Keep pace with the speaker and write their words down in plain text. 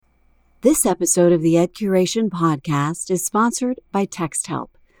This episode of the Ed Curation podcast is sponsored by TextHelp,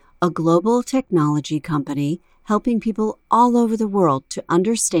 a global technology company helping people all over the world to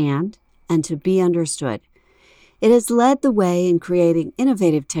understand and to be understood. It has led the way in creating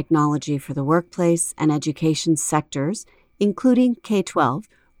innovative technology for the workplace and education sectors, including K-12,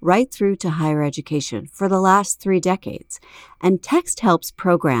 right through to higher education for the last 3 decades. And TextHelp's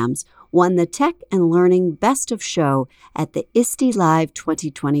programs won the Tech and Learning Best of Show at the ISTE Live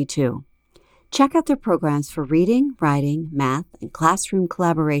 2022. Check out their programs for reading, writing, math, and classroom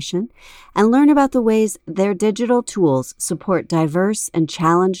collaboration, and learn about the ways their digital tools support diverse and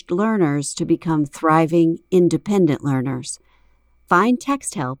challenged learners to become thriving, independent learners. Find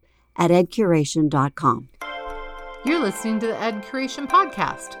TextHelp at edcuration.com. You're listening to the Ed Curation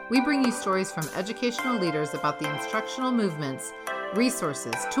podcast. We bring you stories from educational leaders about the instructional movements,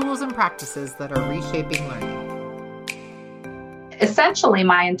 resources, tools, and practices that are reshaping learning. Essentially,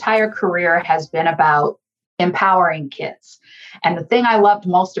 my entire career has been about empowering kids. And the thing I loved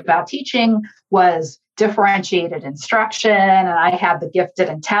most about teaching was differentiated instruction. And I had the gifted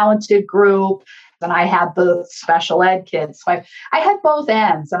and talented group, and I had the special ed kids. So I had both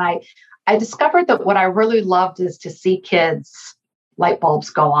ends. And I discovered that what I really loved is to see kids' light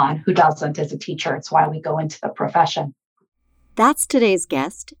bulbs go on. Who doesn't as a teacher? It's why we go into the profession. That's today's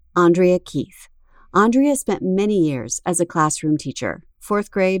guest, Andrea Keith. Andrea spent many years as a classroom teacher.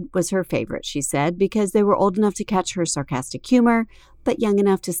 4th grade was her favorite, she said, because they were old enough to catch her sarcastic humor, but young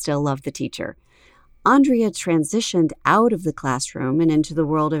enough to still love the teacher. Andrea transitioned out of the classroom and into the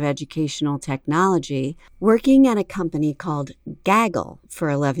world of educational technology, working at a company called Gaggle for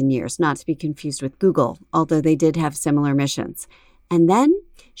 11 years, not to be confused with Google, although they did have similar missions. And then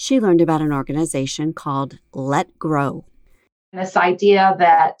she learned about an organization called Let Grow. This idea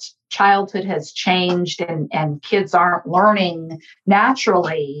that childhood has changed and kids aren't learning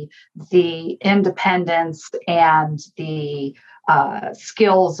naturally the independence and the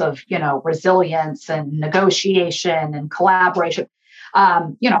skills of, resilience and negotiation and collaboration.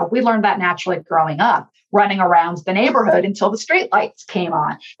 We learned that naturally growing up, running around the neighborhood until the streetlights came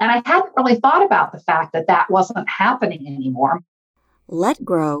on. And I hadn't really thought about the fact that that wasn't happening anymore. Let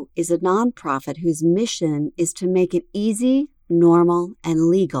Grow is a nonprofit whose mission is to make it easy, normal, and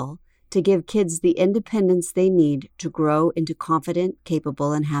legal to give kids the independence they need to grow into confident,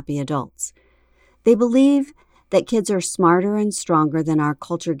 capable, and happy adults. They believe that kids are smarter and stronger than our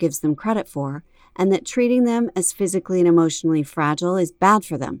culture gives them credit for, and that treating them as physically and emotionally fragile is bad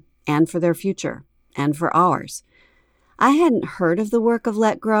for them, and for their future, and for ours. I hadn't heard of the work of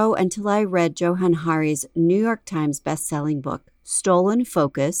Let Grow until I read Johann Hari's New York Times bestselling book, Stolen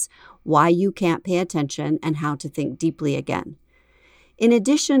Focus: Why You Can't Pay Attention and How to Think Deeply Again. In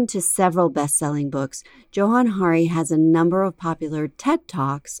addition to several best-selling books, Johann Hari has a number of popular TED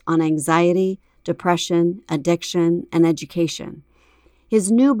Talks on anxiety, depression, addiction, and education.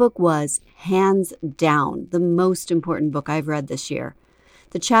 His new book was, hands down, the most important book I've read this year.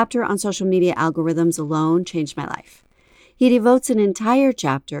 The chapter on social media algorithms alone changed my life. He devotes an entire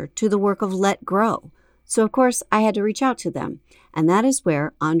chapter to the work of Let Grow. So, of course, I had to reach out to them. And that is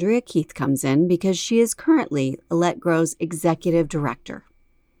where Andrea Keith comes in, because she is currently Let Grow's executive director.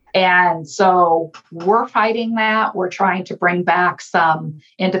 And so we're fighting that. We're trying to bring back some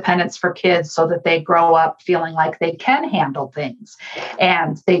independence for kids so that they grow up feeling like they can handle things.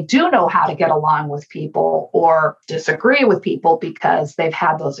 And they do know how to get along with people or disagree with people because they've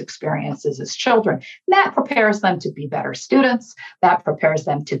had those experiences as children. And that prepares them to be better students. That prepares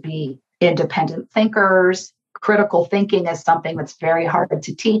them to be independent thinkers. Critical thinking is something that's very hard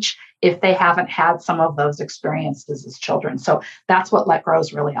to teach if they haven't had some of those experiences as children. So that's what Let Grow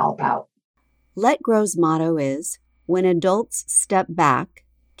is really all about. Let Grow's motto is, when adults step back,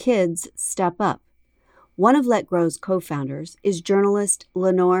 kids step up. One of Let Grow's co-founders is journalist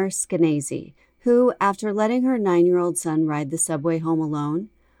Lenore Skenazy, who, after letting her 9-year-old son ride the subway home alone,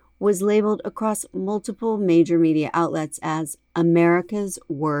 was labeled across multiple major media outlets as America's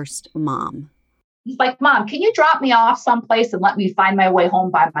worst mom. He's like, Mom, can you drop me off someplace and let me find my way home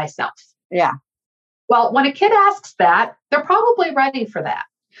by myself? Yeah. Well, when a kid asks that, they're probably ready for that.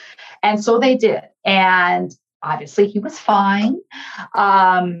 And so they did. And obviously he was fine.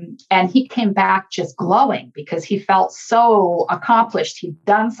 And he came back just glowing because he felt so accomplished. He'd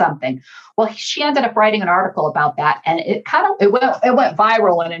done something. Well, she ended up writing an article about that. And it went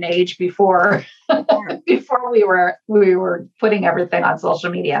viral in an age before, before we were putting everything on social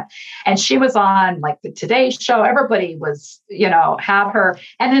media. And she was on like the Today Show. Everybody was, had her.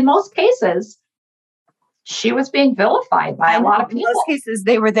 And in most cases, she was being vilified by a lot of people. In most cases,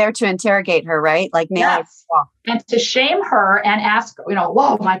 they were there to interrogate her, right? Like nail her. Yes. And to shame her and ask,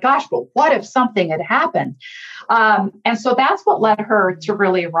 whoa, my gosh, but what if something had happened? And so that's what led her to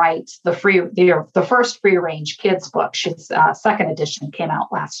really write the first free range kids book. She's second edition came out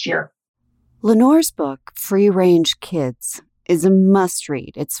last year. Lenore's book, Free Range Kids, is a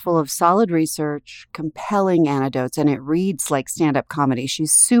must-read. It's full of solid research, compelling anecdotes, and it reads like stand-up comedy.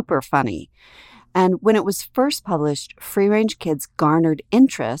 She's super funny. And when it was first published, Free Range Kids garnered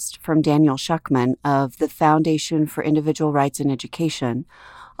interest from Daniel Shuckman of the Foundation for Individual Rights in Education,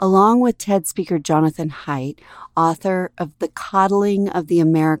 along with TED speaker Jonathan Haidt, author of The Coddling of the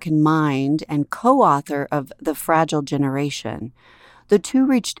American Mind and co-author of The Fragile Generation. The two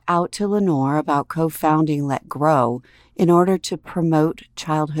reached out to Lenore about co-founding Let Grow in order to promote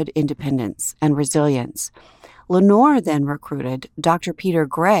childhood independence and resilience. Lenore then recruited Dr. Peter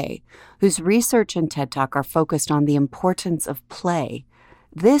Gray, whose research and TED Talk are focused on the importance of play.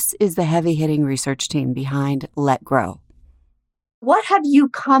 This is the heavy-hitting research team behind Let Grow. What have you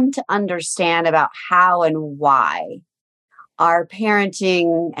come to understand about how and why our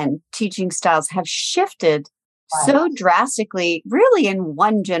parenting and teaching styles have shifted so drastically, really in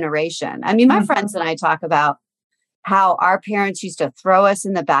one generation? I mean, my friends and I talk about how our parents used to throw us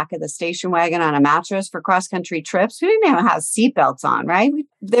in the back of the station wagon on a mattress for cross-country trips. We didn't even have seatbelts on, right?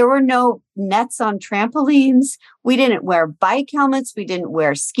 There were no nets on trampolines. We didn't wear bike helmets. We didn't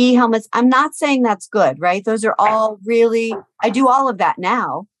wear ski helmets. I'm not saying that's good, right? Those are all really, I do all of that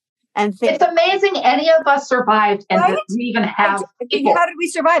now. And it's amazing any of us survived and right? We even have people. How did we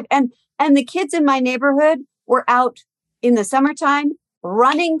survive? And the kids in my neighborhood were out in the summertime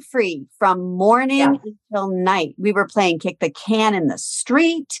running free from morning until night. We were playing kick the can in the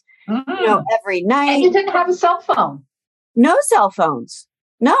street, every night. And you didn't have a cell phone. No cell phones.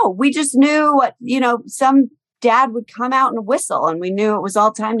 No, we just knew what, some dad would come out and whistle and we knew it was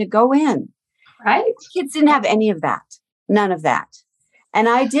all time to go in. Right. Kids didn't have any of that. None of that. And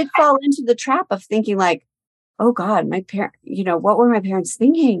I did fall into the trap of thinking like, oh God, my parent, what were my parents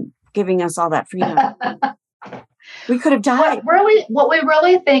thinking, giving us all that freedom? We could have died. What we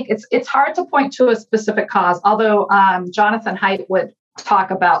really think, it's hard to point to a specific cause, although Jonathan Haidt would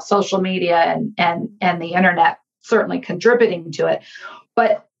talk about social media and the internet certainly contributing to it.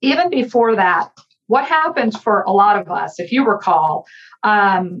 But even before that, what happened for a lot of us, if you recall,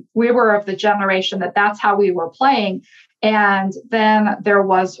 we were of the generation that's how we were playing. And then there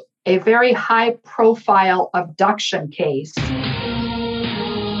was a very high profile abduction case.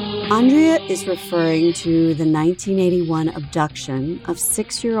 Andrea is referring to the 1981 abduction of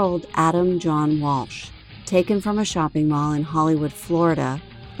 6-year-old Adam John Walsh, taken from a shopping mall in Hollywood, Florida,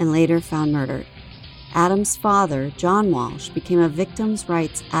 and later found murdered. Adam's father, John Walsh, became a victims'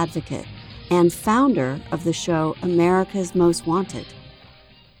 rights advocate and founder of the show America's Most Wanted.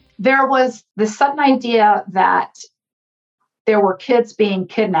 There was this sudden idea that there were kids being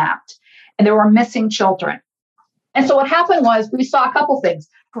kidnapped and there were missing children. And so what happened was we saw a couple things.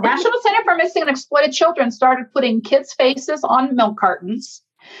 National Center for Missing and Exploited Children started putting kids' faces on milk cartons.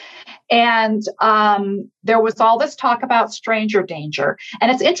 And there was all this talk about stranger danger. And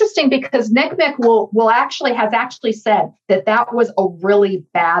it's interesting because NCMEC has actually said that was a really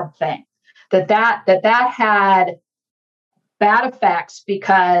bad thing, that had bad effects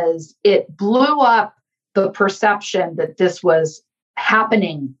because it blew up the perception that this was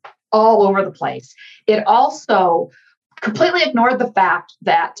happening all over the place. It also completely ignored the fact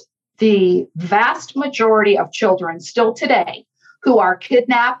that the vast majority of children still today who are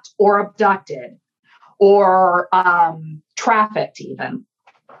kidnapped or abducted or trafficked even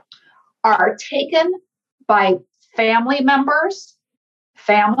are taken by family members,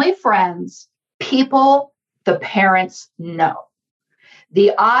 family friends, people the parents know.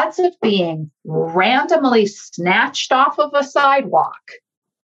 The odds of being randomly snatched off of a sidewalk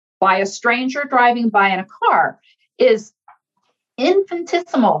by a stranger driving by in a car is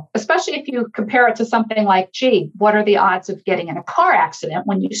infinitesimal, especially if you compare it to something like, what are the odds of getting in a car accident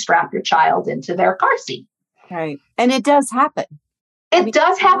when you strap your child into their car seat? Right. And it does happen. It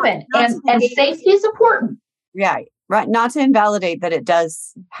does happen. And safety is important. Right. Right. Not to invalidate that it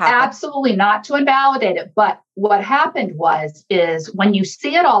does happen. Absolutely not to invalidate it. But what happened is when you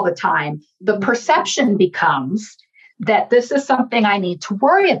see it all the time, the perception becomes that this is something I need to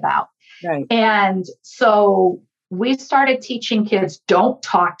worry about. Right. And so we started teaching kids, don't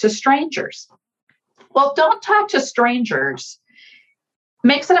talk to strangers. Well, don't talk to strangers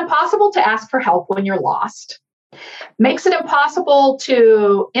makes it impossible to ask for help when you're lost, makes it impossible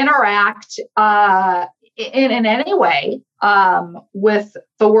to interact in any way with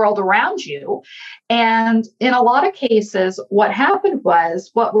the world around you. And in a lot of cases, what happened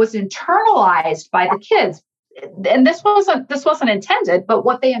was what was internalized by the kids, and this wasn't intended, but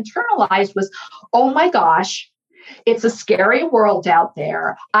what they internalized was, oh my gosh, it's a scary world out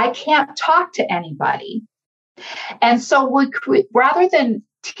there. I can't talk to anybody. And so rather than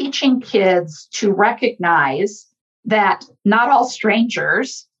teaching kids to recognize that not all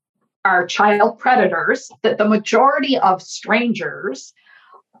strangers are child predators, that the majority of strangers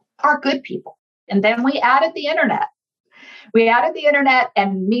are good people. And then we added the internet. We added the internet,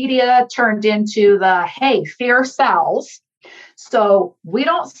 and media turned into the, hey, fear sells. So we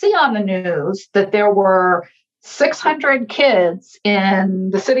don't see on the news that there were 600 kids in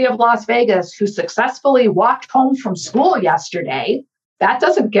the city of Las Vegas who successfully walked home from school yesterday. That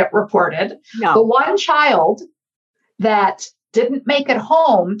doesn't get reported. No. The one child that didn't make it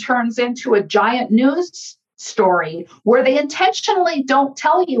home turns into a giant news story where they intentionally don't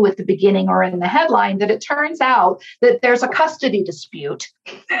tell you at the beginning or in the headline that it turns out that there's a custody dispute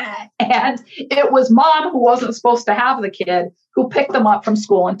and it was mom who wasn't supposed to have the kid who picked them up from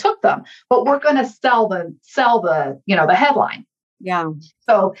school and took them, but we're going to sell the the headline. Yeah.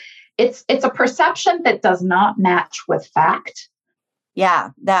 So it's a perception that does not match with fact. Yeah,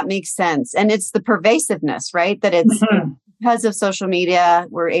 that makes sense. And it's the pervasiveness, right? That it's because of social media,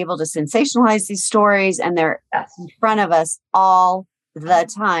 we're able to sensationalize these stories, and they're in front of us all the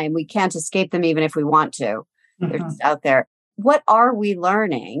time. We can't escape them even if we want to. They're just out there. What are we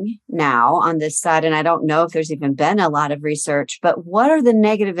learning now on this side? And I don't know if there's even been a lot of research, but what are the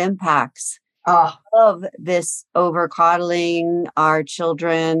negative impacts of this over coddling our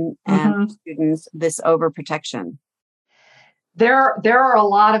children and students, this overprotection? There are a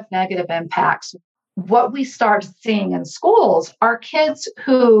lot of negative impacts. What we start seeing in schools are kids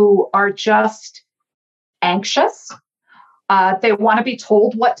who are just anxious. They want to be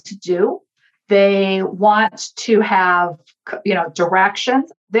told what to do. They want to have,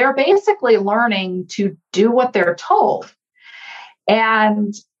 directions. They're basically learning to do what they're told.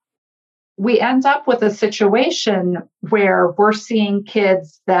 And we end up with a situation where we're seeing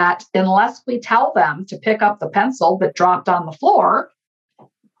kids that, unless we tell them to pick up the pencil that dropped on the floor,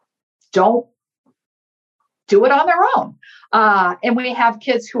 don't do it on their own. And we have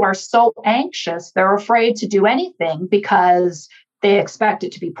kids who are so anxious, they're afraid to do anything because they expect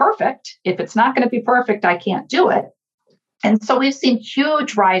it to be perfect. If it's not going to be perfect, I can't do it. And so we've seen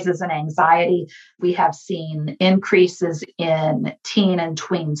huge rises in anxiety. We have seen increases in teen and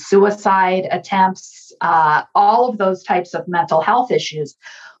tween suicide attempts, all of those types of mental health issues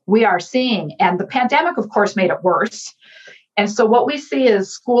we are seeing. And the pandemic, of course, made it worse. And so what we see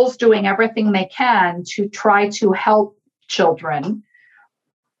is schools doing everything they can to try to help children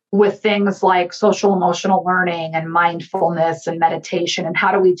with things like social emotional learning and mindfulness and meditation, and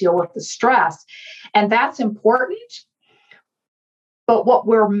how do we deal with the stress. And that's important. But what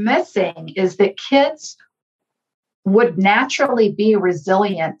we're missing is that kids would naturally be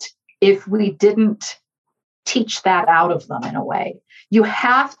resilient if we didn't teach that out of them in a way. You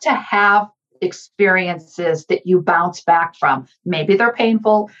have to have experiences that you bounce back from. Maybe they're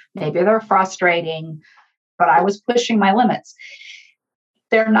painful, maybe they're frustrating, but I was pushing my limits.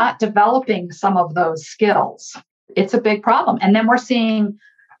 They're not developing some of those skills. It's a big problem. And then we're seeing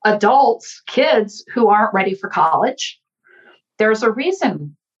adults, kids who aren't ready for college. There's a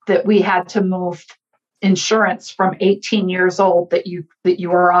reason that we had to move insurance from 18 years old that you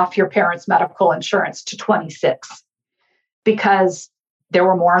were off your parents' medical insurance to 26, because there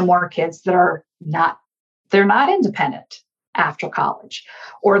were more and more kids that they're not independent after college,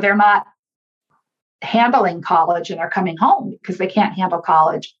 or they're not handling college and they're coming home because they can't handle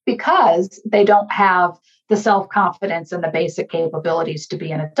college because they don't have the self-confidence and the basic capabilities to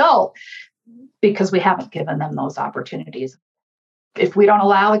be an adult, because we haven't given them those opportunities. If we don't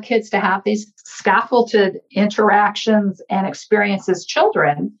allow the kids to have these scaffolded interactions and experiences as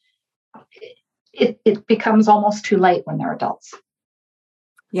children, it becomes almost too late when they're adults.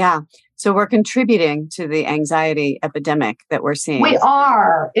 Yeah. So we're contributing to the anxiety epidemic that we're seeing. We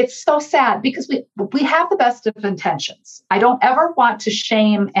are. It's so sad because we have the best of intentions. I don't ever want to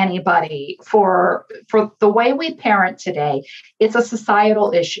shame anybody for the way we parent today. It's a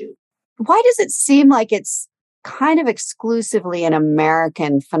societal issue. Why does it seem like it's kind of exclusively an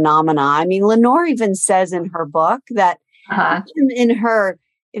American phenomenon? I mean, Lenore even says in her book that in her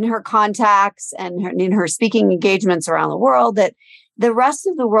contacts and in her speaking engagements around the world, that the rest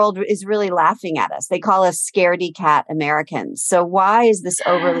of the world is really laughing at us. They call us scaredy cat Americans. So why is this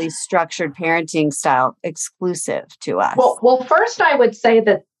overly structured parenting style exclusive to us? Well, first I would say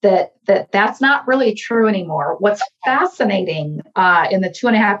that's not really true anymore. What's fascinating in the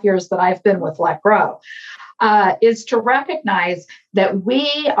 2.5 years that I've been with Let Grow is to recognize that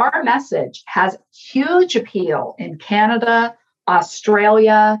our message has huge appeal in Canada,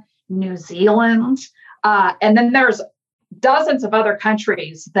 Australia, New Zealand, and then there's dozens of other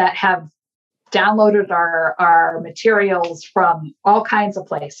countries that have downloaded our materials from all kinds of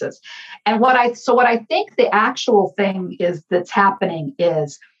places. And what I think the actual thing is that's happening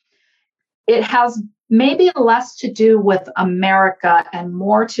is it has maybe less to do with America and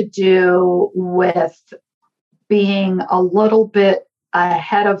more to do with being a little bit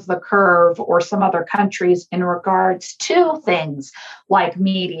ahead of the curve or some other countries in regards to things like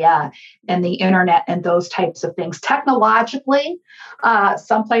media and the internet and those types of things. Technologically,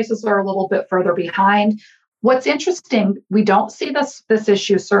 some places are a little bit further behind. What's interesting, we don't see this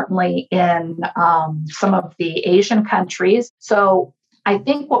issue certainly in some of the Asian countries. So I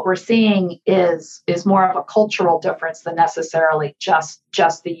think what we're seeing is more of a cultural difference than necessarily just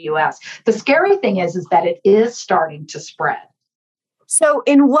the US. The scary thing is that it is starting to spread. So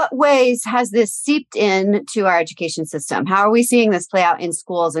in what ways has this seeped in to our education system? How are we seeing this play out in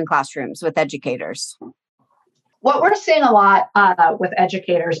schools and classrooms with educators? What we're seeing a lot with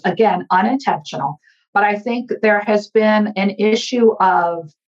educators, again, unintentional, but I think there has been an issue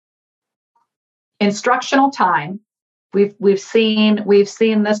of instructional time. We've seen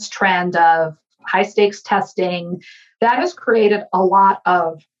this trend of high stakes testing that has created a lot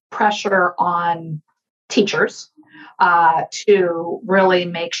of pressure on teachers to really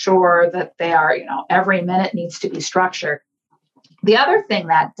make sure that they are, every minute needs to be structured. The other thing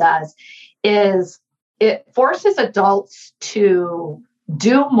that does is it forces adults to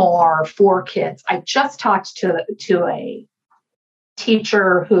do more for kids. I just talked to a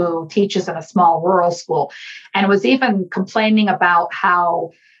teacher who teaches in a small rural school and was even complaining about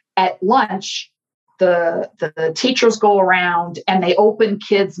how at lunch the teachers go around and they open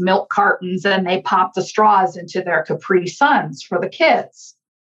kids' milk cartons and they pop the straws into their Capri Suns for the kids.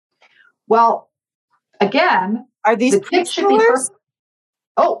 Well, again, are these the kids should be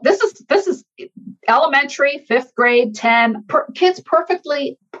this is elementary, 5th grade, 10 kids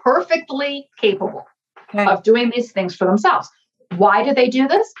perfectly capable of doing these things for themselves. Why do they do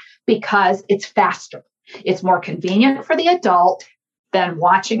this? Because it's faster. It's more convenient for the adult than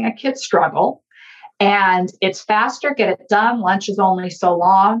watching a kid struggle. And it's faster, get it done. Lunch is only so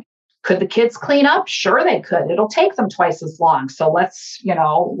long. Could the kids clean up? Sure, they could. It'll take them twice as long. So let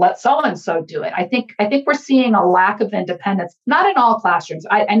so-and-so do it. I think we're seeing a lack of independence, not in all classrooms.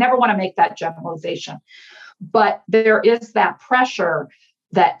 I never want to make that generalization, but there is that pressure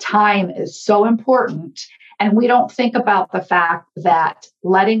that time is so important. And we don't think about the fact that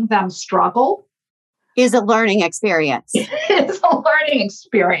letting them struggle is a learning experience. It's a learning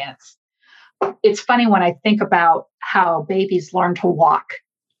experience. It's funny when I think about how babies learn to walk.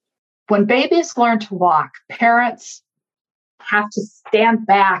 When babies learn to walk, parents have to stand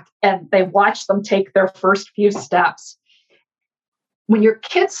back and they watch them take their first few steps. When your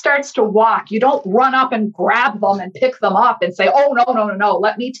kid starts to walk, you don't run up and grab them and pick them up and say, oh, no,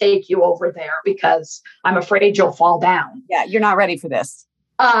 let me take you over there because I'm afraid you'll fall down. Yeah, you're not ready for this.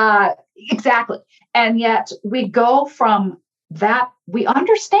 Exactly. And yet we go from that, we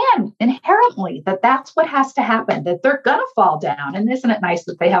understand inherently that that's what has to happen, that they're going to fall down. And isn't it nice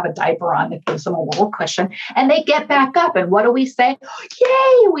that they have a diaper on that gives them a little cushion and they get back up? And what do we say?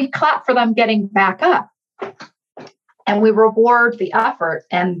 Yay, we clap for them getting back up. And we reward the effort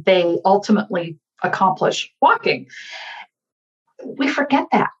and they ultimately accomplish walking. We forget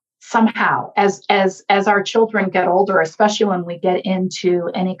that somehow as our children get older, especially when we get into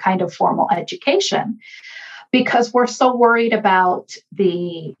any kind of formal education, because we're so worried about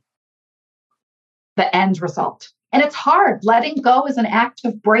the end result. And it's hard. Letting go is an act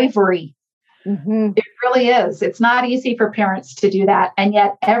of bravery. Mm-hmm. It really is. It's not easy for parents to do that. And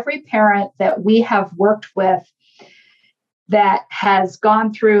yet every parent that we have worked with that has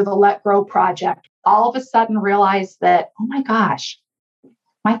gone through the Let Grow project all of a sudden realized that, oh my gosh,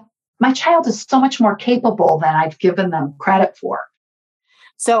 my child is so much more capable than I've given them credit for.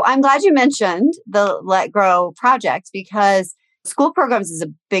 So I'm glad you mentioned the Let Grow project because school programs is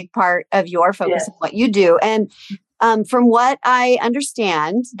a big part of your focus of what you do. And from what I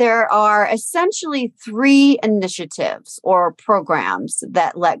understand, there are essentially 3 initiatives or programs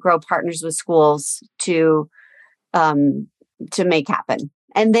that Let Grow partners with schools to make happen.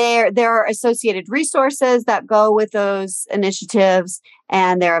 And there are associated resources that go with those initiatives,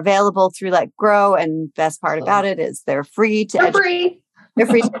 and they're available through Let Grow. And best part about it is they're free to educate. They're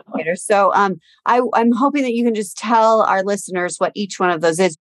free to educators. So I'm hoping that you can just tell our listeners what each one of those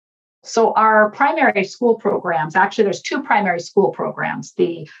is. So our primary school programs, actually there's two primary school programs,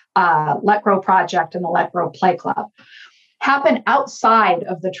 the Let Grow Project and the Let Grow Play Club, happen outside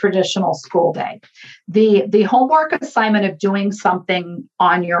of the traditional school day. The homework assignment of doing something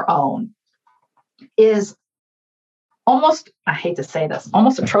on your own is almost, I hate to say this,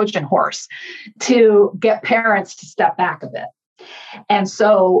 almost a Trojan horse to get parents to step back a bit. And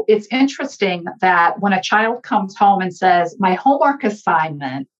so it's interesting that when a child comes home and says, my homework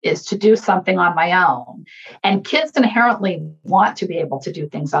assignment is to do something on my own, and kids inherently want to be able to do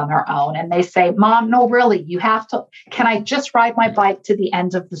things on their own. And they say, Mom, no, really, you have to, can I just ride my bike to the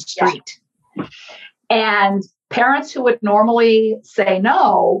end of the street? Yeah. And parents who would normally say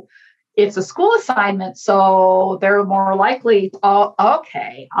no, it's a school assignment, so they're more likely, oh,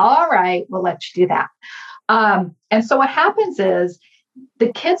 okay, all right, we'll let you do that. And so what happens is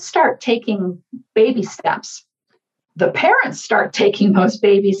the kids start taking baby steps. The parents start taking those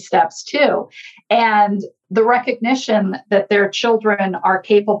baby steps too. And the recognition that their children are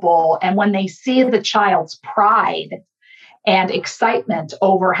capable, and when they see the child's pride and excitement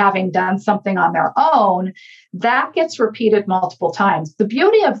over having done something on their own, that gets repeated multiple times. The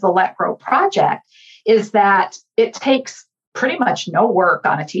beauty of the Let Grow project is that it takes pretty much no work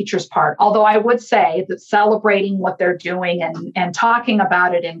on a teacher's part. Although I would say that celebrating what they're doing and talking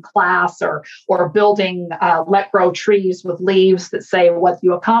about it in class or building Let Grow trees with leaves that say what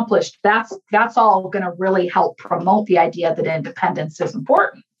you accomplished, that's all going to really help promote the idea that independence is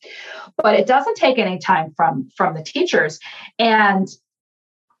important. But it doesn't take any time from the teachers. And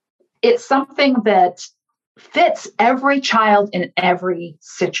it's something that fits every child in every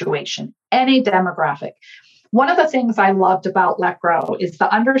situation, any demographic. One of the things I loved about Let Grow is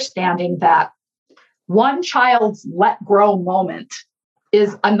the understanding that one child's Let Grow moment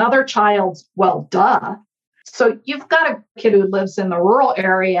is another child's, well, duh. So you've got a kid who lives in the rural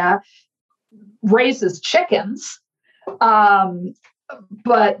area, raises chickens,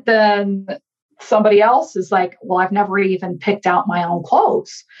 but then somebody else is like, well, I've never even picked out my own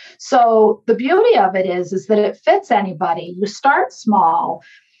clothes. So the beauty of it is that it fits anybody. You start small.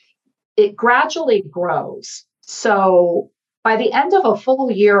 It gradually grows. So by the end of a full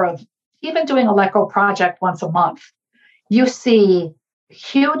year of even doing a Let Grow project once a month, you see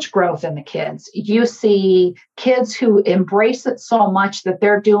huge growth in the kids. You see kids who embrace it so much that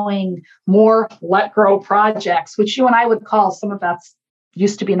they're doing more Let Grow projects, which you and I would call, some of that's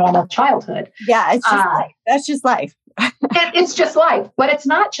used to be normal childhood. Yeah, it's just life. That's just life. It's just life, but it's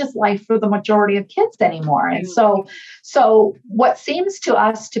not just life for the majority of kids anymore. And so what seems to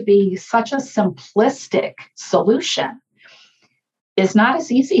us to be such a simplistic solution is not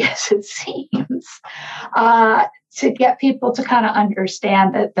as easy as it seems to get people to kind of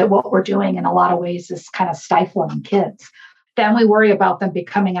understand that what we're doing in a lot of ways is kind of stifling kids. Then we worry about them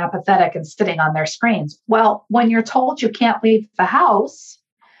becoming apathetic and sitting on their screens. Well, when you're told you can't leave the house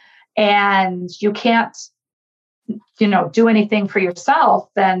and you can't do anything for yourself,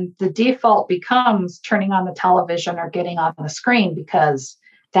 then the default becomes turning on the television or getting on the screen because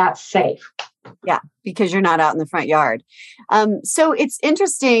that's safe. Yeah, because you're not out in the front yard. So it's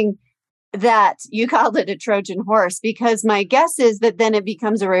interesting that you called it a Trojan horse, because my guess is that then it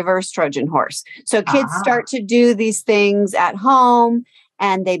becomes a reverse Trojan horse. So kids start to do these things at home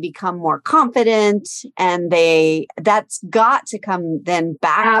and they become more confident, and that's got to come then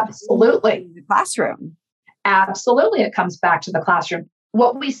back to the classroom. Absolutely. It comes back to the classroom.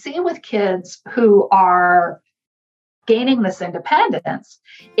 What we see with kids who are gaining this independence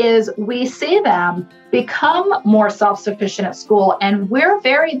is we see them become more self-sufficient at school. And we're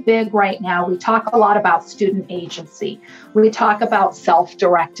very big right now. We talk a lot about student agency. We talk about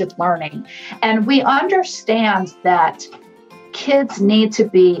self-directed learning. And we understand that kids need to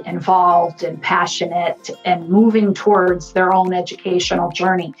be involved and passionate and moving towards their own educational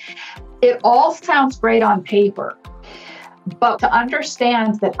journey. It all sounds great on paper, but to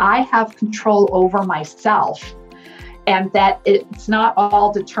understand that I have control over myself and that it's not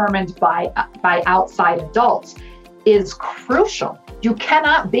all determined by outside adults is crucial. You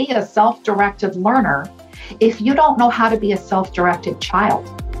cannot be a self-directed learner if you don't know how to be a self-directed child.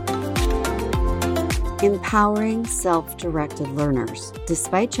 Empowering self-directed learners,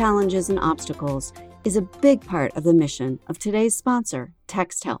 despite challenges and obstacles, is a big part of the mission of today's sponsor,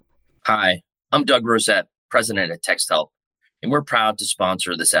 TextHelp. Hi, I'm Doug Rosette, president at TextHelp, and we're proud to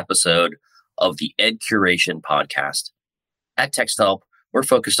sponsor this episode of the Ed Curation podcast. At TextHelp, we're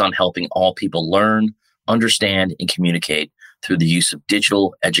focused on helping all people learn, understand, and communicate through the use of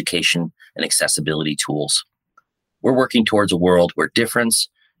digital education and accessibility tools. We're working towards a world where difference,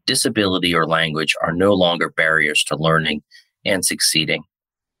 disability, or language are no longer barriers to learning and succeeding.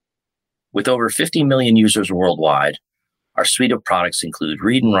 With over 50 million users worldwide, our suite of products include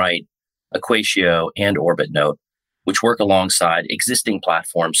Read and Write, Equatio, and OrbitNote, which work alongside existing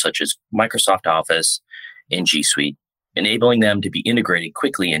platforms such as Microsoft Office and G Suite, enabling them to be integrated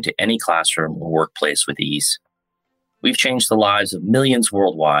quickly into any classroom or workplace with ease. We've changed the lives of millions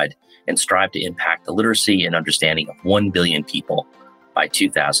worldwide and strive to impact the literacy and understanding of 1 billion people by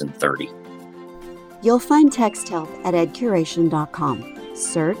 2030. You'll find Text Help at edcuration.com.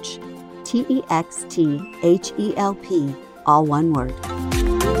 Search TEXTHELP, all one word.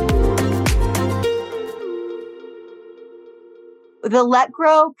 The Let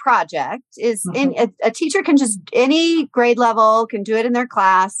Grow project is in a teacher can just any grade level can do it in their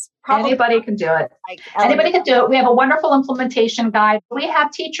class. Anybody can do it. Anybody can do it. We have a wonderful implementation guide. We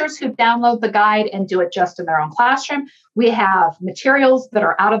have teachers who download the guide and do it just in their own classroom. We have materials that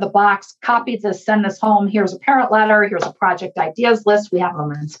are out of the box. Copy this, send this home. Here's a parent letter. Here's a project ideas list. We have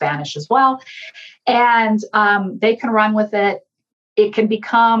them in Spanish as well. And they can run with it. It can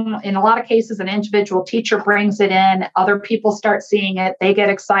become, in a lot of cases, an individual teacher brings it in. Other people start seeing it. They get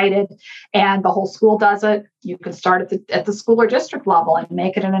excited, and the whole school does it. You can start at the school or district level and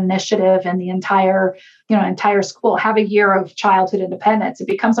make it an initiative in the entire school. Have a year of childhood independence. It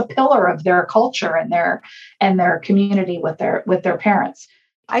becomes a pillar of their culture and their community with their parents.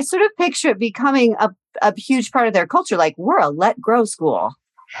 I sort of picture it becoming a huge part of their culture. Like, we're a Let Grow school.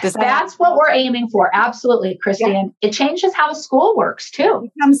 That's what we're aiming for. Absolutely, Christy. Yeah. And it changes how the school works too.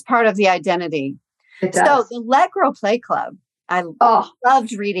 It becomes part of the identity. It does. So the Let Grow Play Club, I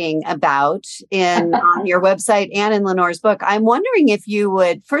loved reading about on your website and in Lenore's book. I'm wondering if you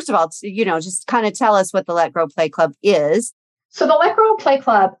would, first of all, just kind of tell us what the Let Grow Play Club is. So the Let Grow Play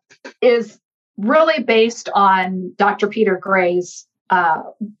Club is really based on Dr. Peter Gray's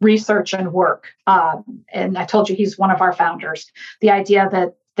research and work. And I told you he's one of our founders. The idea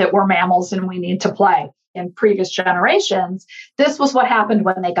that we're mammals and we need to play. In previous generations, this was what happened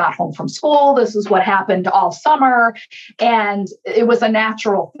when they got home from school. This is what happened all summer. And it was a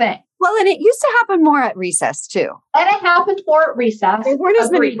natural thing. Well, and it used to happen more at recess too. And it happened more at recess. There weren't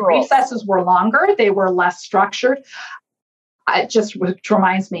as many rules. Recesses were longer. They were less structured. Which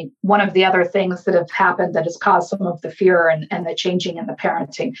reminds me, one of the other things that have happened that has caused some of the fear and the changing in the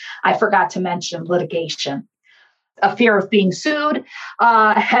parenting, I forgot to mention litigation. A fear of being sued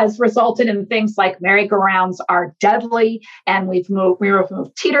has resulted in things like merry-go-rounds are deadly, and we've moved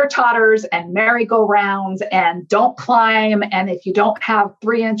teeter-totters and merry-go-rounds and don't climb. And if you don't have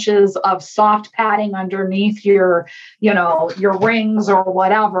 3 inches of soft padding underneath your rings or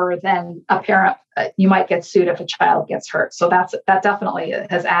whatever, then a parent, you might get sued if a child gets hurt. So that definitely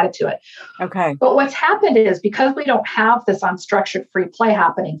has added to it. Okay. But what's happened is because we don't have this unstructured free play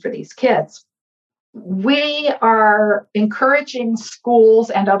happening for these kids, we are encouraging schools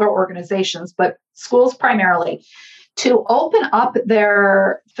and other organizations, but schools primarily, to open up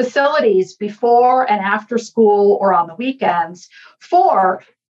their facilities before and after school or on the weekends for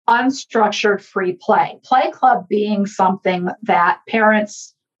unstructured free play. Play Club being something that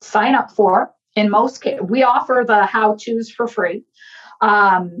parents sign up for. In most cases, we offer the how-tos for free.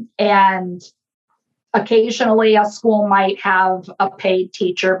 And occasionally a school might have a paid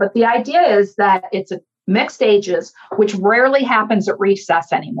teacher, but the idea is that it's a mixed ages, which rarely happens at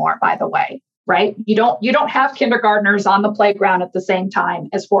recess anymore, by the way, right? You don't have kindergartners on the playground at the same time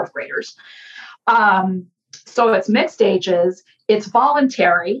as 4th graders. So it's mixed ages. It's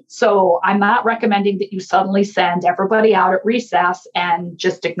voluntary. So I'm not recommending that you suddenly send everybody out at recess and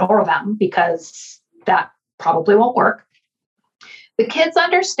just ignore them, because that probably won't work. The kids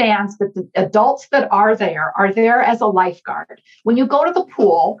understands that the adults that are there as a lifeguard. When you go to the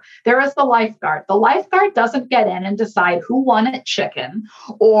pool, there is the lifeguard. The lifeguard doesn't get in and decide who won at chicken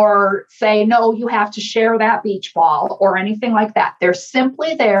or say, no, you have to share that beach ball or anything like that. They're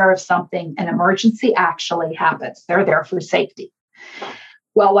simply there if an emergency actually happens. They're there for safety.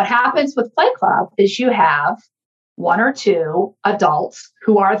 Well, what happens with Play Club is you have 1 or 2 adults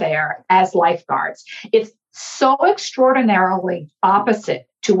who are there as lifeguards. It's so extraordinarily opposite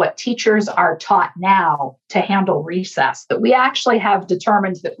to what teachers are taught now to handle recess that we actually have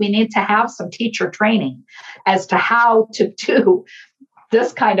determined that we need to have some teacher training as to how to do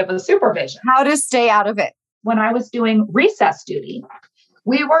this kind of a supervision. How to stay out of it. When I was doing recess duty,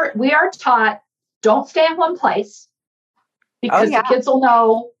 we are taught, don't stay in one place. because the kids will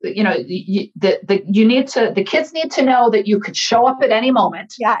know, the kids need to know that you could show up at any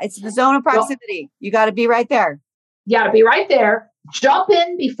moment. Yeah. It's the zone of proximity. You got to be right there. You got to be right there. Jump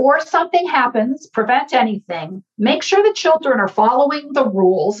in before something happens, prevent anything. Make sure the children are following the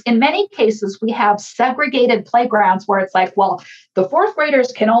rules. In many cases, we have segregated playgrounds where it's like, well, the fourth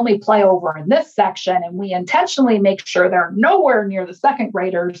graders can only play over in this section. And we intentionally make sure they're nowhere near the second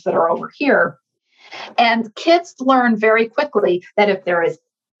graders that are over here. And kids learn very quickly that if there is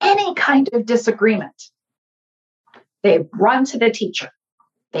any kind of disagreement, they run to the teacher.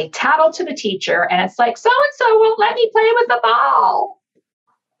 They tattle to the teacher, and it's like, so-and-so won't let me play with the ball.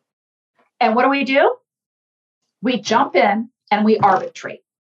 And what do? We jump in and we arbitrate.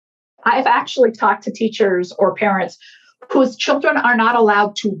 I've actually talked to teachers or parents whose children are not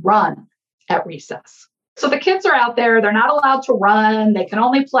allowed to run at recess. So the kids are out there, they're not allowed to run. They can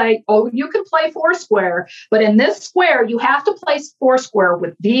only play, you can play Foursquare, but in this square, you have to play Foursquare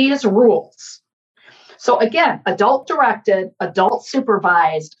with these rules. So again, adult directed, adult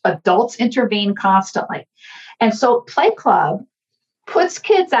supervised, adults intervene constantly. And so Play Club puts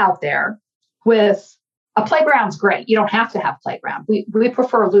kids out there with a playground's great. You don't have to have playground. We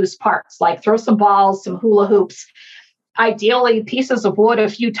prefer loose parts, like throw some balls, some hula hoops, ideally pieces of wood, a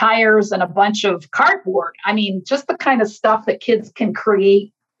few tires, and a bunch of cardboard. I mean, just the kind of stuff that kids can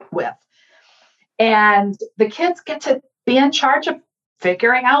create with. And the kids get to be in charge of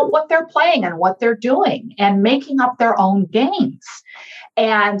figuring out what they're playing and what they're doing and making up their own games.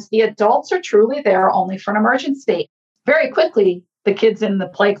 And the adults are truly there only for an emergency. Very quickly, the kids in the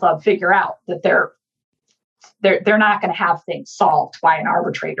Play Club figure out that they're not going to have things solved by an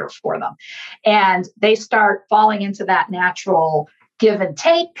arbitrator for them. And they start falling into that natural give and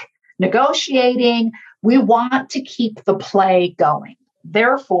take, negotiating. We want to keep the play going.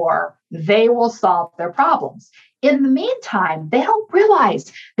 Therefore, they will solve their problems. In the meantime, they don't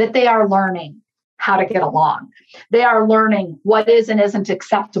realize that they are learning how to get along. They are learning what is and isn't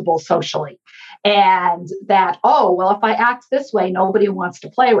acceptable socially. And that, if I act this way, nobody wants to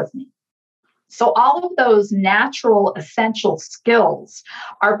play with me. So all of those natural, essential skills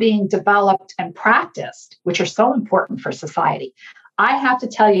are being developed and practiced, which are so important for society. I have to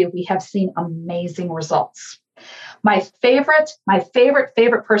tell you, we have seen amazing results. My favorite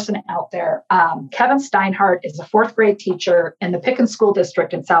person out there, Kevin Steinhardt, is a fourth grade teacher in the Pickens School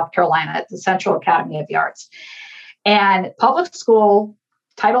District in South Carolina at the Central Academy of the Arts. And public school,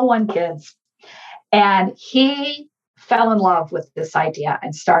 Title I kids. And he fell in love with this idea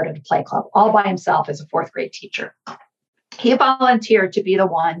and started a Play Club all by himself as a fourth grade teacher. He volunteered to be the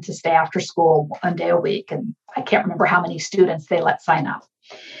one to stay after school one day a week. And I can't remember how many students they let sign up.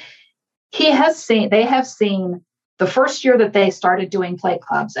 They have seen the first year that they started doing Play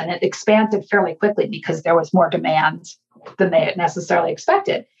Clubs, and it expanded fairly quickly because there was more demand than they had necessarily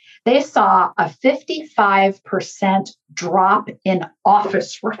expected. They saw a 55% drop in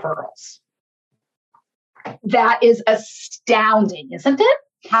office referrals. That is astounding, isn't it?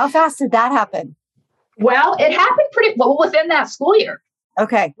 How fast did that happen? Well, it happened pretty well within that school year.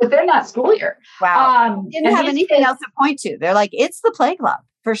 Okay. Within that school year. Wow. Didn't have anything else to point to. They're like, it's the Play Club.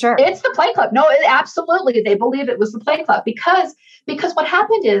 For sure. It's the Play Club. No, absolutely. They believe it was the Play Club because what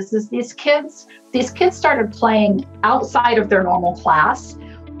happened is these kids started playing outside of their normal class.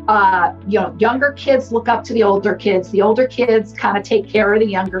 Younger kids look up to the older kids. The older kids kind of take care of the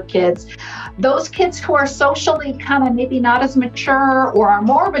younger kids. Those kids who are socially kind of maybe not as mature or are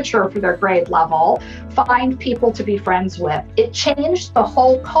more mature for their grade level find people to be friends with. It changed the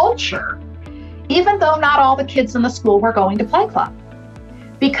whole culture, even though not all the kids in the school were going to Play Club.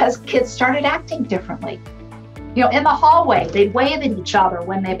 Because kids started acting differently. In the hallway, they'd wave at each other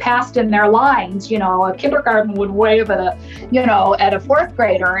when they passed in their lines. A kindergarten would wave at a fourth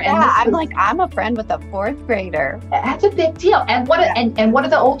grader. And I'm a friend with a fourth grader. That's a big deal. And what do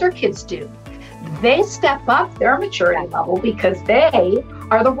the older kids do? They step up their maturity level because they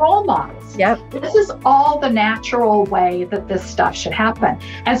are the role models. Yep. This is all the natural way that this stuff should happen.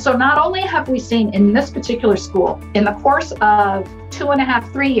 And so not only have we seen in this particular school, in the course of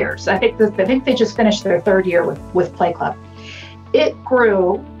 2.5, 3 years, I think they just finished their third year with Play Club. It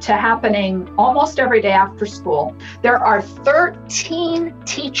grew to happening almost every day after school. There are 13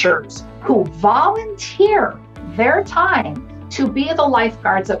 teachers who volunteer their time to be the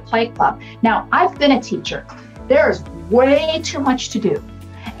lifeguards at Play Club. Now, I've been a teacher. There's way too much to do,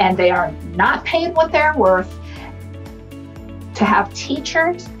 and they are not paid what they're worth. To have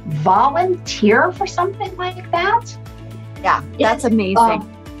teachers volunteer for something like that? Yeah, that's amazing.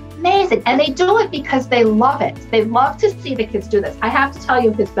 Amazing. And they do it because they love it. They love to see the kids do this. I have to tell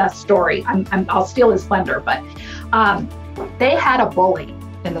you his best story. I'll steal his thunder, but They had a bully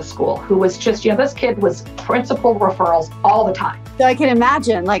in the school who was just, this kid was principal referrals all the time. So I can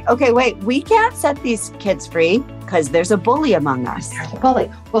imagine, like, okay, wait, we can't set these kids free because there's a bully among us. There's a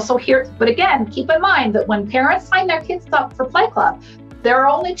bully. Well, but again, keep in mind that when parents sign their kids up for Play Club, there are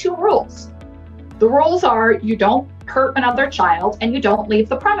only 2 rules. The rules are you don't hurt another child and you don't leave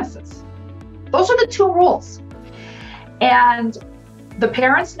the premises. Those are the 2 rules. And the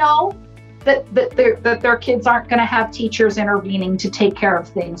parents know that their kids aren't going to have teachers intervening to take care of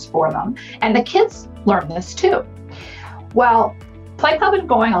things for them. And the kids learn this too. Well, Play Club had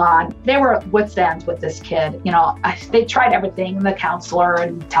going on. They were at wit's end with this kid. They tried everything, the counselor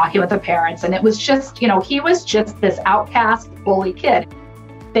and talking with the parents. And it was just, he was just this outcast bully kid.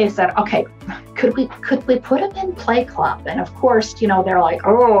 They said, okay, could we put him in Play Club? And of course, they're like,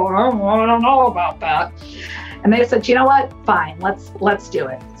 oh, I don't know about that. And they said, you know what? Fine, let's do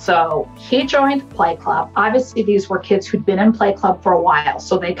it. So he joined Play Club. Obviously, these were kids who'd been in Play Club for a while,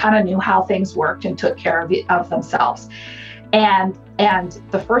 so they kind of knew how things worked and took care of themselves. And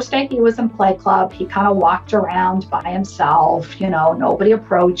the first day he was in Play Club, he kind of walked around by himself. Nobody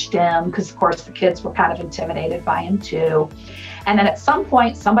approached him because, of course, the kids were kind of intimidated by him too. And then at some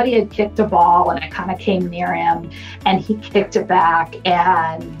point, somebody had kicked a ball and it kind of came near him and he kicked it back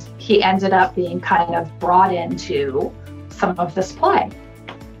and he ended up being kind of brought into some of this play.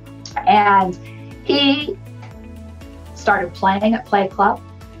 And he started playing at Play Club,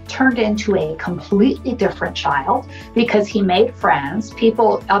 turned into a completely different child because he made friends.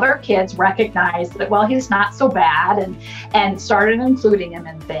 Other kids recognized that, well, he's not so bad and started including him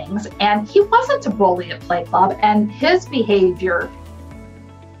in things. And he wasn't a bully at Play Club, and his behavior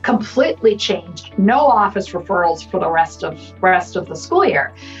completely changed. No office referrals for the rest of the school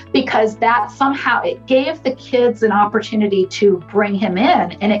year, because that somehow it gave the kids an opportunity to bring him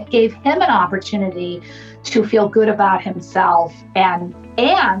in, and it gave him an opportunity to feel good about himself and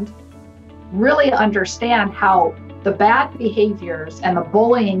really understand how the bad behaviors and the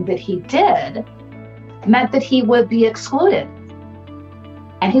bullying that he did meant that he would be excluded.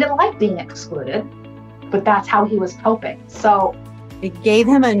 And he didn't like being excluded, but that's how he was coping. So it gave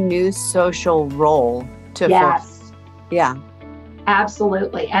him a new social role to yes. Yeah.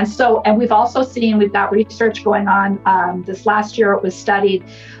 Absolutely. And we've also seen, we've got research going on. This last year, it was studied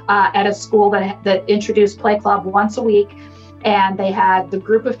at a school that introduced Play Club once a week. And they had the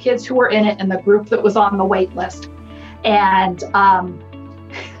group of kids who were in it and the group that was on the wait list. And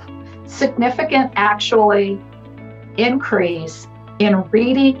significant, actually, increase in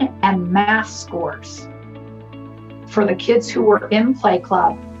reading and math scores for the kids who were in Play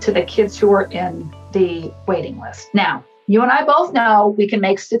Club to the kids who were in the waiting list. Now, you and I both know we can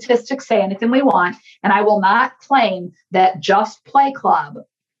make statistics say anything we want, and I will not claim that just Play Club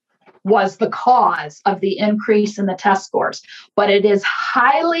was the cause of the increase in the test scores. But it is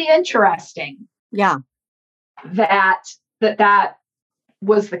highly interesting that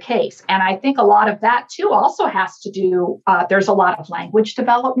was the case. And I think a lot of that too also has to do, there's a lot of language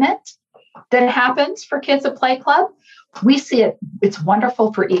development that happens for kids at Play Club. We see it, it's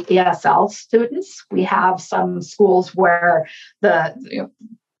wonderful for ESL students. We have some schools where the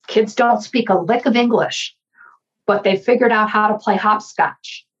kids don't speak a lick of English, but they figured out how to play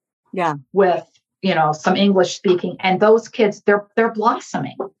hopscotch. With, some English speaking, and those kids, they're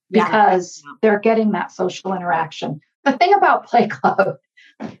blossoming because they're getting that social interaction. The thing about Play Club,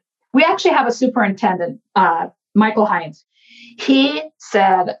 we actually have a superintendent, Michael Hines. He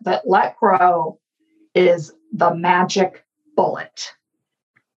said that Let Grow is the magic bullet.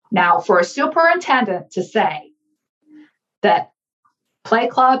 Now, for a superintendent to say that Play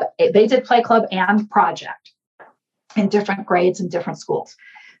Club, they did Play Club and Project in different grades and different schools.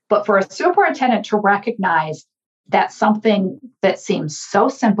 But for a superintendent to recognize that something that seems so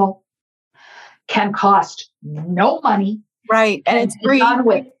simple can cost no money. Right. And it's free. Done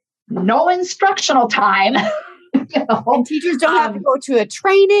with no instructional time. And teachers don't have to go to a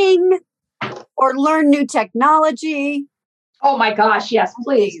training or learn new technology. Oh my gosh, yes,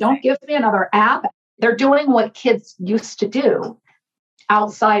 please. Don't give me another app. They're doing what kids used to do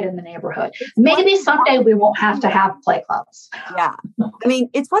outside in the neighborhood. Maybe someday we won't have to have Play Clubs. Yeah. I mean,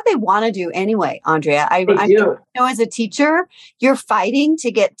 it's what they want to do anyway, Andrea. I do. As a teacher, you're fighting to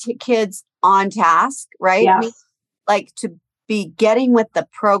get kids on task, right? Yes. I mean, like to be getting with the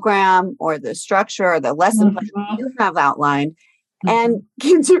program or the structure or the lesson plan you have outlined. And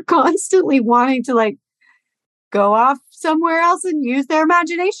kids are constantly wanting to go off somewhere else and use their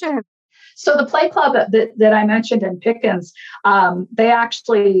imagination. So the play club that I mentioned in Pickens, they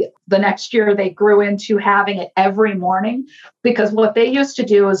actually, the next year, they grew into having it every morning, because what they used to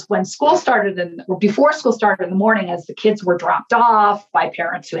do is when school started or before school started in the morning, as the kids were dropped off by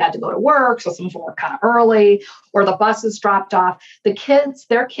parents who had to go to work, so some of them were kind of early, or the buses dropped off,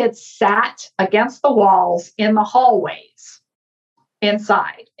 their kids sat against the walls in the hallways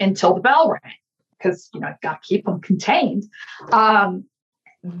inside until the bell rang, because, you've got to keep them contained.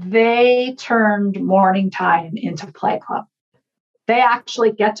 They turned morning time into play club. They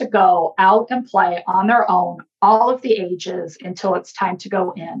actually get to go out and play on their own, all of the ages, until it's time to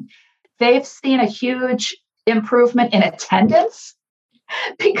go in. They've seen a huge improvement in attendance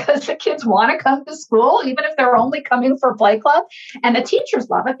because the kids want to come to school, even if they're only coming for play club. And the teachers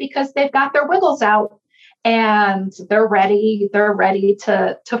love it because they've got their wiggles out and they're ready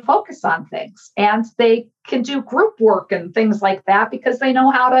to focus on things. And they can do group work and things like that because they know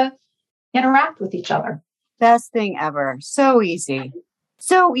how to interact with each other. Best thing ever. So easy.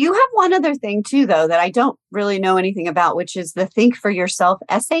 So you have one other thing too, though, that I don't really know anything about, which is the Think for Yourself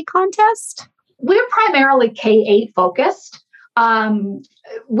essay contest. We're primarily K-8 focused.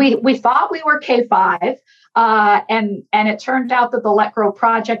 We thought we were K-5. And it turned out that the Let Grow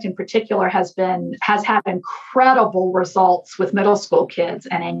project in particular has had incredible results with middle school kids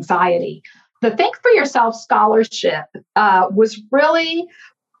and anxiety. The Think for Yourself scholarship was really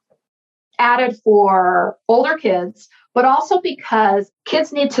added for older kids, but also because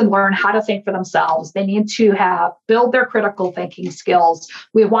kids need to learn how to think for themselves. They need to build their critical thinking skills.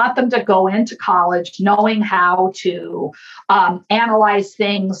 We want them to go into college knowing how to analyze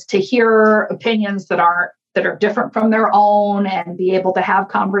things, to hear opinions that are different from their own, and be able to have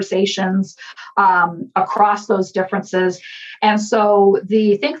conversations across those differences. And so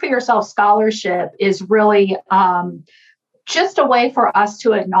the Think for Yourself scholarship is really just a way for us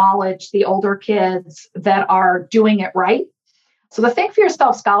to acknowledge the older kids that are doing it right. So the Think for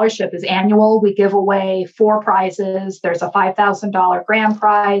Yourself scholarship is annual. We give away 4 prizes. There's a $5,000 grand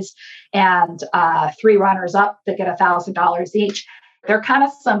prize and 3 runners up that get $1,000 each. There are kind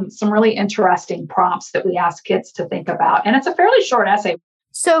of some really interesting prompts that we ask kids to think about. And it's a fairly short essay.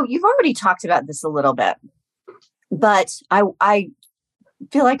 So you've already talked about this a little bit, but I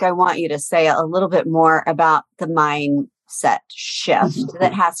feel like I want you to say a little bit more about the mindset shift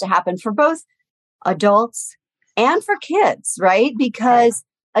that has to happen for both adults and for kids, right? Because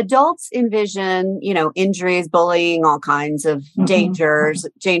adults envision, injuries, bullying, all kinds of dangerous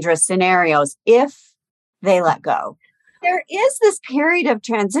scenarios if they let go. There is this period of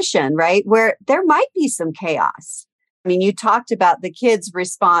transition, right, where there might be some chaos. I mean, you talked about the kids'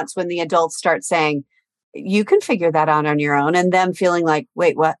 response when the adults start saying, you can figure that out on your own, and them feeling like,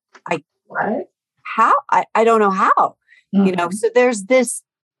 wait, what? How? I don't know how. So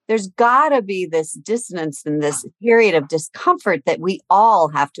there's got to be this dissonance and this period of discomfort that we all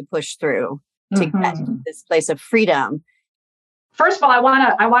have to push through to get to this place of freedom. First of all, I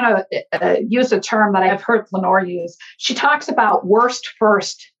want to use a term that I've heard Lenore use. She talks about worst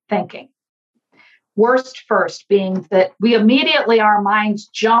first thinking. Worst first being that we immediately, our mind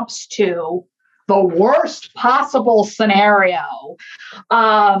jumps to the worst possible scenario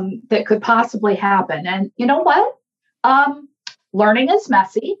that could possibly happen. And you know what? Learning is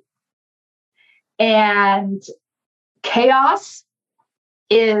messy, and chaos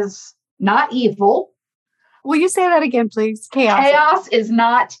is not evil. Will you say that again, please? Chaos is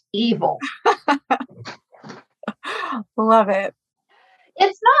not evil. Love it.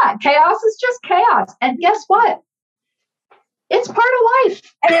 It's not. Chaos is just chaos. And guess what? It's part of life.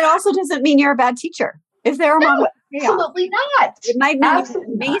 And it also doesn't mean you're a bad teacher. If there are moments of chaos, absolutely not. It might mean you're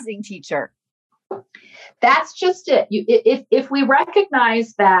an amazing teacher. That's just it. If we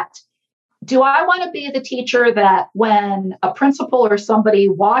recognize that, do I want to be the teacher that when a principal or somebody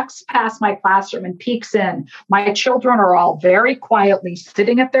walks past my classroom and peeks in, my children are all very quietly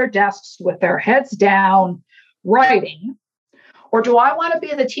sitting at their desks with their heads down, writing? Or do I want to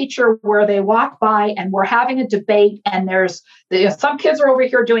be the teacher where they walk by and we're having a debate and there's some kids are over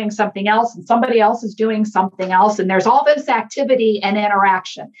here doing something else and somebody else is doing something else and there's all this activity and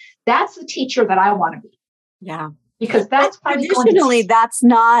interaction? That's the teacher that I want to be. Yeah. Because that's traditionally that's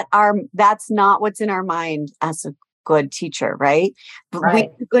not what's in our mind as a good teacher, right? Right.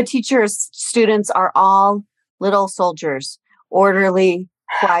 Good teachers, students are all little soldiers, orderly,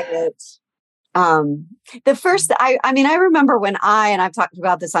 quiet. The first, I remember when and I've talked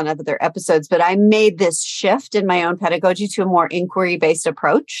about this on other episodes, but I made this shift in my own pedagogy to a more inquiry-based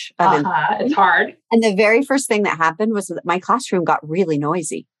approach. It's hard. And the very first thing that happened was that my classroom got really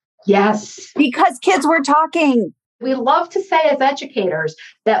noisy. Yes. Because kids were talking We love to say as educators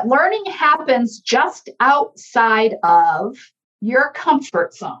that learning happens just outside of your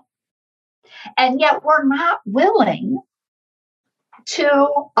comfort zone. And yet we're not willing to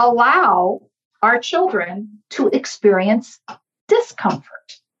allow our children to experience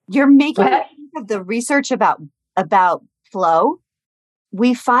discomfort. You're making me think of the research about flow.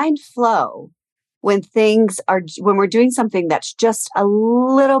 We find flow when we're doing something that's just a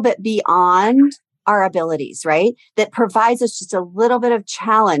little bit beyond our abilities, right? That provides us just a little bit of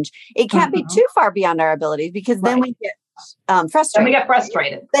challenge. It can't be too far beyond our abilities because then we get frustrated. Then we get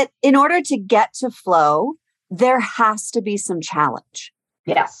frustrated. But in order to get to flow, there has to be some challenge.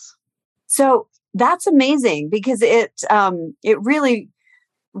 Yes. So that's amazing because it really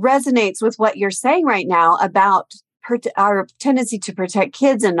resonates with what you're saying right now about our tendency to protect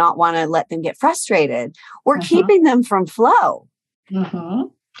kids and not want to let them get frustrated. We're keeping them from flow.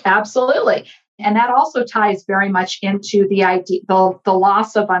 Absolutely. And that also ties very much into the idea, the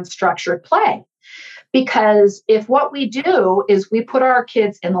loss of unstructured play. Because if what we do is we put our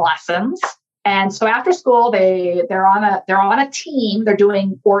kids in lessons, and so after school, they're on a team, they're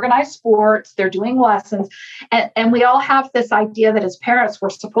doing organized sports, they're doing lessons, and we all have this idea that as parents, we're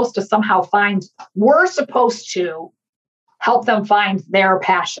supposed to help them find their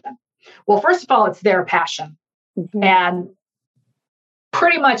passion. Well, first of all, it's their passion. And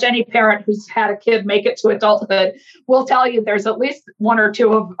pretty much any parent who's had a kid make it to adulthood will tell you there's at least one or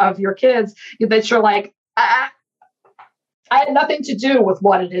two of your kids that you're like, I had nothing to do with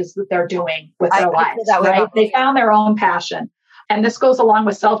what it is that they're doing with their lives, right? They found their own passion. And this goes along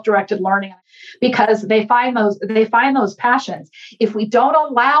with self-directed learning because they find those passions. If we don't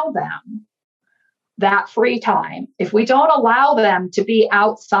allow them that free time, if we don't allow them to be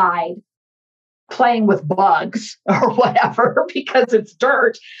outside playing with bugs or whatever, because it's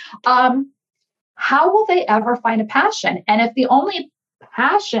dirt, how will they ever find a passion? And if the only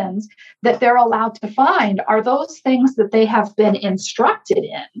passions that they're allowed to find are those things that they have been instructed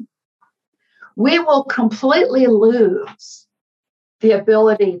in, we will completely lose the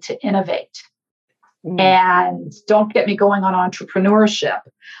ability to innovate. And don't get me going on entrepreneurship.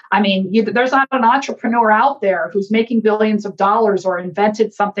 I mean, there's not an entrepreneur out there who's making billions of dollars or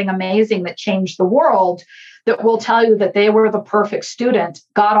invented something amazing that changed the world that will tell you that they were the perfect student,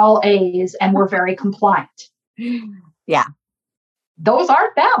 got all A's, and were very compliant. Yeah. Those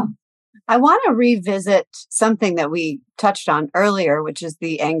aren't them. I want to revisit something that we touched on earlier, which is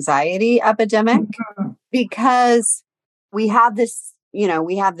the anxiety epidemic, because we have this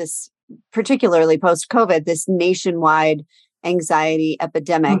particularly post-COVID, this nationwide anxiety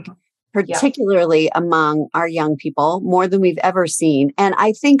epidemic, particularly among our young people, more than we've ever seen. And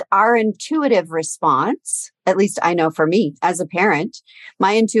I think our intuitive response, at least I know for me as a parent,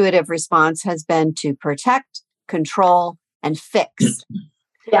 my intuitive response has been to protect, control, and fix.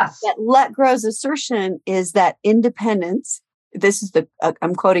 Yes. That Letgrow's assertion is that independence,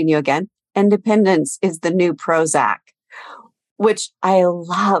 I'm quoting you again, independence is the new Prozac, which I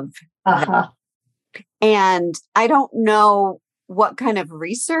love. And I don't know what kind of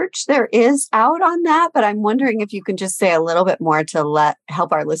research there is out on that, but I'm wondering if you can just say a little bit more to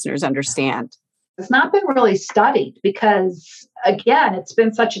help our listeners understand. It's not been really studied because, again, it's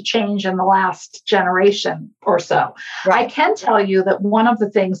been such a change in the last generation or so. Right. I can tell you that one of the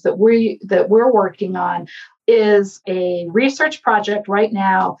things that we're working on is a research project right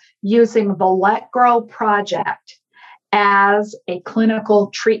now using the Letgrow Project as a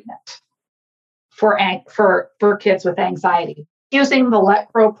clinical treatment for kids with anxiety, using the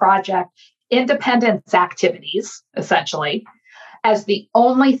Letgrow Project independence activities, essentially, as the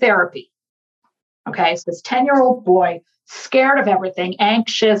only therapy. Okay, so this 10-year-old boy, scared of everything,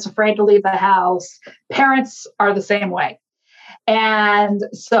 anxious, afraid to leave the house. Parents are the same way. And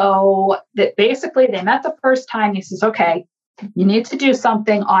so that basically they met the first time. He says, okay, you need to do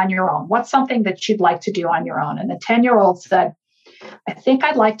something on your own. What's something that you'd like to do on your own? And the 10-year-old said, I think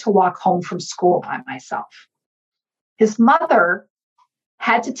I'd like to walk home from school by myself. His mother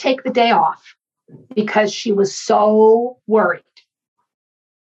had to take the day off because she was so worried.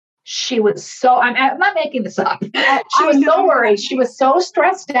 I'm not making this up. She was so worried. She was so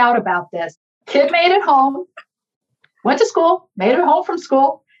stressed out about this. Kid made it home, went to school, made it home from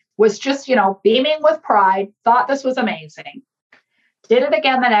school, was just, beaming with pride, thought this was amazing. Did it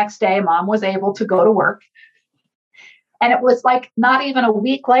again the next day. Mom was able to go to work. And it was like not even a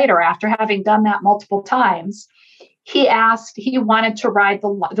week later, after having done that multiple times, he wanted to ride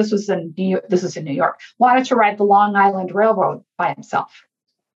this is in New York, wanted to ride the Long Island Railroad by himself.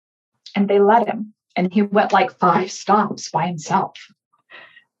 And they let him. And he went like 5 stops by himself.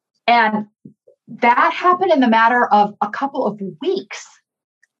 And that happened in the matter of a couple of weeks.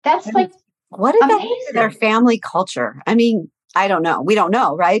 That's like, what did that amazing. do to their family culture? I mean, I don't know. We don't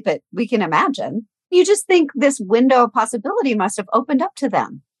know, right? But we can imagine. You just think this window of possibility must have opened up to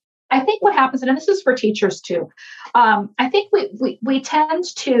them. I think what happens, and this is for teachers too, I think we tend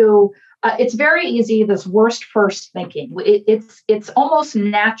to, it's very easy, this worst first thinking. It's almost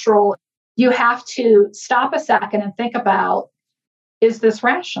natural. You have to stop a second and think about, is this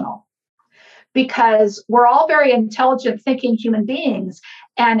rational? Because we're all very intelligent thinking human beings.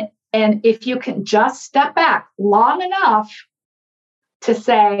 And if you can just step back long enough to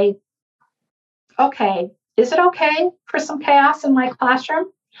say, okay, is it okay for some chaos in my classroom?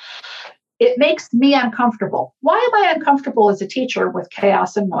 It makes me uncomfortable. Why am I uncomfortable as a teacher with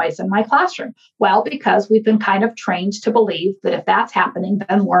chaos and noise in my classroom? Well, because we've been kind of trained to believe that if that's happening,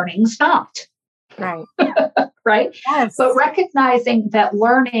 then learning's not. Right. Right? Yes. But recognizing that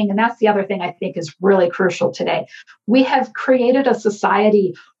learning, and that's the other thing I think is really crucial today, we have created a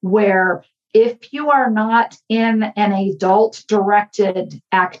society where if you are not in an adult-directed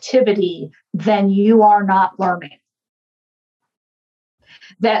activity, then you are not learning.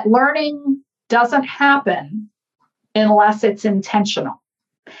 That learning doesn't happen unless it's intentional.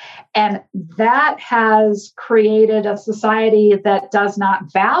 And that has created a society that does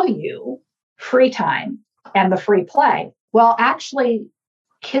not value free time and the free play. Well, actually,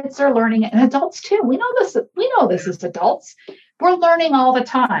 kids are learning, and adults too. We know this as adults. We're learning all the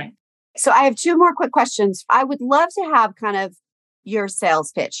time. So I have two more quick questions. I would love to have kind of your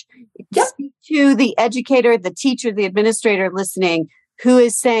sales pitch. Yep. Speak to the educator, the teacher, the administrator listening who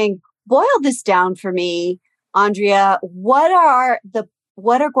is saying, boil this down for me, Andrea. What are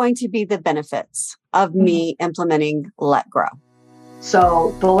going to be the benefits of me implementing Let Grow?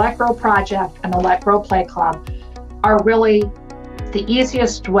 So the Let Grow project and the Let Grow Play Club are really the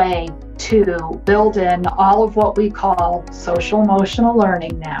easiest way to build in all of what we call social emotional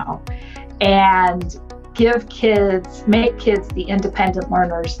learning now, and make kids the independent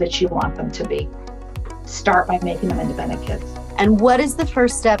learners that you want them to be. Start by making them independent kids. And what is the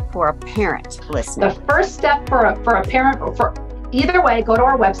first step for a parent listening? The first step for a parent, for either way, go to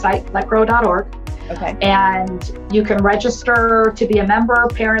our website, letgrow.org. Okay. And you can register to be a member.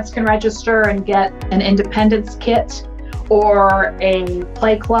 Parents can register and get an independence kit or a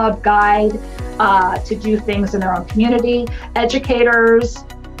play club guide to do things in their own community. Educators,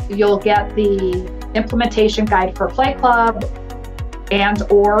 you'll get the implementation guide for play club, and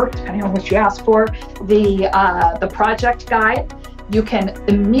or, depending on what you ask for, the project guide. You can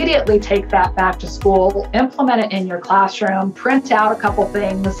immediately take that back to school, implement it in your classroom, print out a couple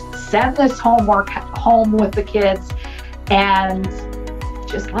things, send this homework home with the kids, and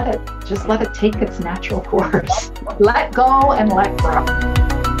just let it take its natural course. Let go and let grow.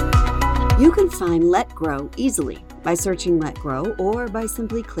 You can find Let Grow easily by searching Let Grow or by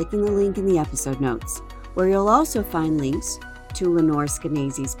simply clicking the link in the episode notes, where you'll also find links to Lenore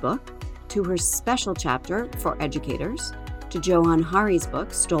Skenazy's book, to her special chapter for educators, to Johann Hari's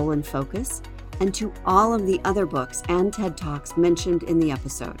book, Stolen Focus, and to all of the other books and TED Talks mentioned in the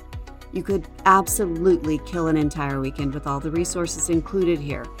episode. You could absolutely kill an entire weekend with all the resources included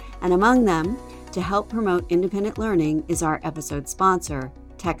here, and among them, to help promote independent learning is our episode sponsor,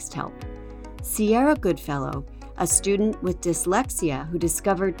 TextHelp. Sierra Goodfellow, a student with dyslexia who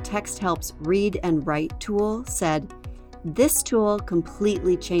discovered TextHelp's Read and Write tool, said, "This tool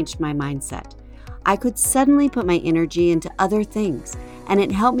completely changed my mindset. I could suddenly put my energy into other things, and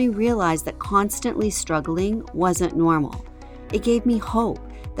it helped me realize that constantly struggling wasn't normal. It gave me hope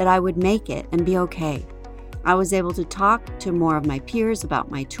that I would make it and be okay. I was able to talk to more of my peers about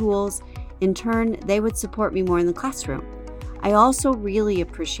my tools. In turn, they would support me more in the classroom. I also really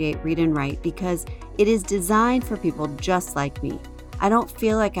appreciate Read and Write because it is designed for people just like me. I don't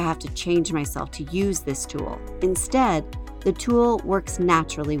feel like I have to change myself to use this tool. Instead, the tool works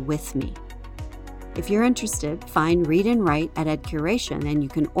naturally with me." If you're interested, find Read and Write at Ed Curation, and you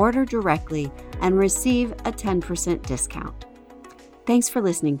can order directly and receive a 10% discount. Thanks for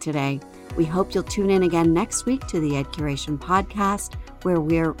listening today. We hope you'll tune in again next week to the Ed Curation podcast, where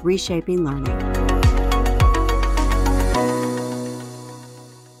we're reshaping learning.